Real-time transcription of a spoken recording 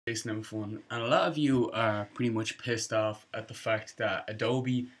Case number one, and a lot of you are pretty much pissed off at the fact that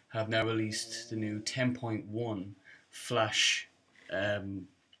Adobe have now released the new 10.1 Flash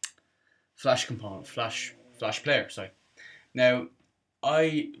Flash component, Flash player. Sorry. Now,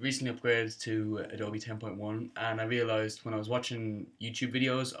 I recently upgraded to Adobe 10.1, and I realized when I was watching YouTube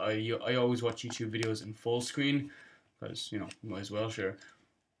videos, I always watch YouTube videos in full screen because might as well, sure.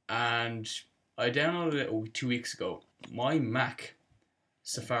 And I downloaded it 2 weeks ago. My Mac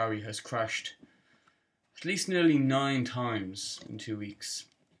Safari has crashed at least nearly 9 times in 2 weeks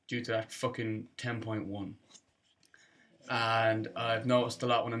due to that fucking 10.1. And I've noticed a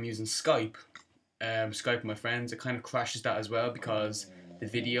lot when I'm using Skype with my friends, it kind of crashes that as well because the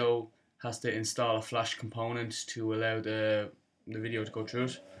video has to install a Flash component to allow the video to go through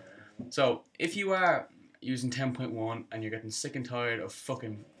it. So if you are using 10.1 and you're getting sick and tired of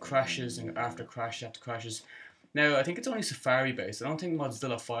fucking crashes and after crash after crashes, now I think it's only Safari based. I don't think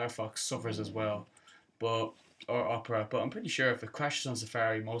Mozilla Firefox suffers as well, or Opera. But I'm pretty sure if it crashes on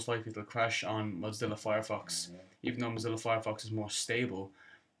Safari, most likely it'll crash on Mozilla Firefox. Even though Mozilla Firefox is more stable,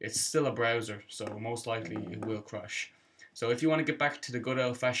 it's still a browser, so most likely it will crash. So if you want to get back to the good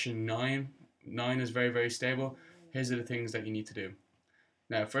old-fashioned 9 is very, very stable. Here's the things that you need to do.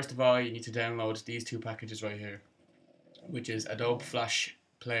 Now, first of all, you need to download these two packages right here, which is Adobe Flash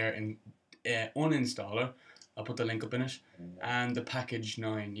Player Uninstaller. I'll put the link up in it, and the package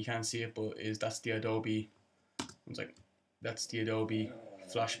 9. You can't see it, but that's the Adobe. That's the Adobe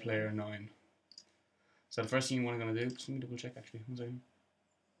Flash Player 9. So the first thing you want to do, just let me double check actually. 1 second.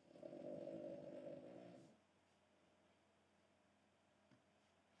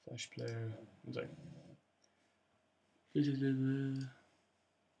 Flash Player. 1 second.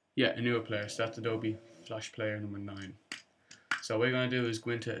 Yeah, a newer player. So that's Adobe Flash Player number 9. So what you're going to do is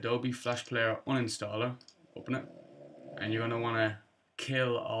go into Adobe Flash Player Uninstaller, open it, and you're going to want to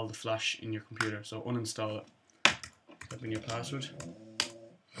kill all the Flash in your computer. So uninstall it. Type in your password.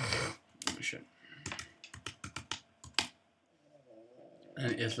 Oh shit.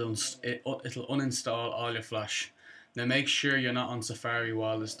 And it'll uninstall all your Flash. Now make sure you're not on Safari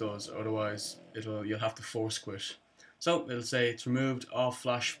while this does, otherwise you'll have to force quit. So it'll say it's removed all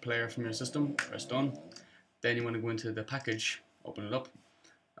Flash Player from your system. Press done. Then you want to go into the package, open it up,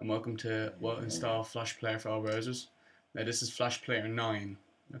 and welcome to install Flash Player for all browsers. Now this is Flash Player 9.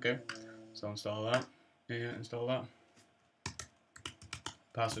 Okay, so install that. Yeah, install that.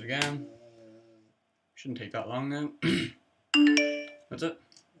 Pass it again. Shouldn't take that long now. That's it.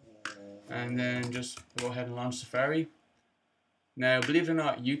 And then just go ahead and launch Safari. Now, believe it or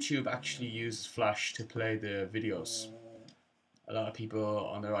not, YouTube actually uses Flash to play the videos. A lot of people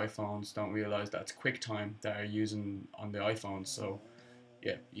on their iPhones don't realize that it's QuickTime that are using on the iPhones. So,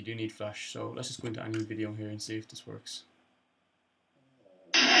 yeah, you do need Flash. So let's just go into a new video here and see if this works.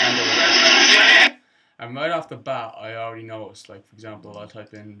 And right off the bat, I already noticed. Like, for example, I'll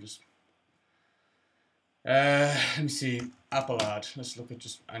type in just let me see, Apple ad. Let's look at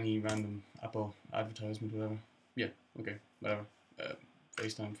just any random Apple advertisement, whatever. Yeah, okay, whatever.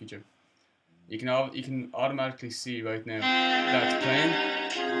 FaceTime feature. You can automatically see right now that it's playing.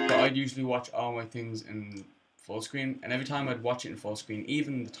 But I'd usually watch all my things in full screen, and every time I'd watch it in full screen,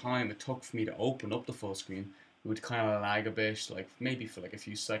 even the time it took for me to open up the full screen, it would kind of lag a bit, like maybe for like a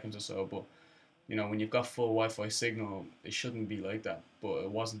few seconds or so. But when you've got full Wi-Fi signal, it shouldn't be like that. But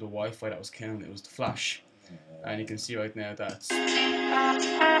it wasn't the Wi-Fi that was killing it; it was the Flash. And you can see right now that's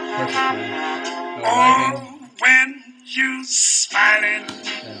perfect now. No lagging. When you smiling.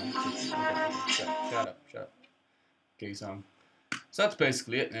 Shut up. Okay, so that's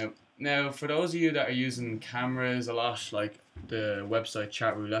basically it now. Now, for those of you that are using cameras a lot, like the website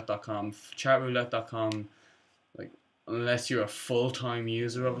chatroulette.com, like unless you're a full-time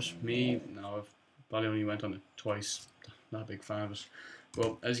user of it, no, I've probably only went on it twice. Not a big fan of it.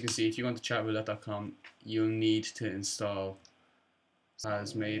 Well, as you can see, if you go to chatroulette.com, you'll need to install.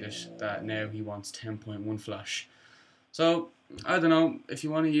 Has made it that now he wants 10.1 Flash. So, I don't know, if you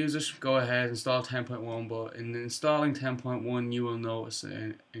want to use it, go ahead, install 10.1, but in installing 10.1, you will notice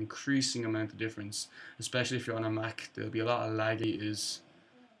an increasing amount of difference, especially if you're on a Mac. There'll be a lot of laggy. It is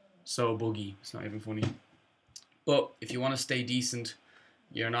so buggy, it's not even funny. But if you want to stay decent,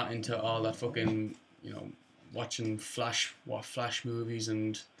 you're not into all that fucking, watching Flash movies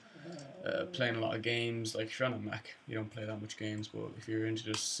and playing a lot of games. Like if you're on a Mac, you don't play that much games, but if you're into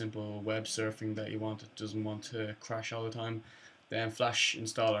just simple web surfing that doesn't want to crash all the time, then Flash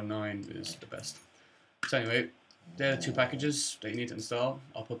Installer 9 is the best. So anyway, there are the two packages that you need to install.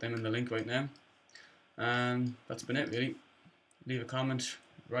 I'll put them in the link right now. And that's been it really. Leave a comment,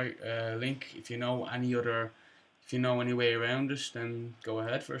 write a link if you know any other if you know any way around it, then go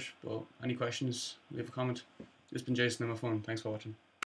ahead for it. But any questions, leave a comment. It's been Jason and my phone. Thanks for watching.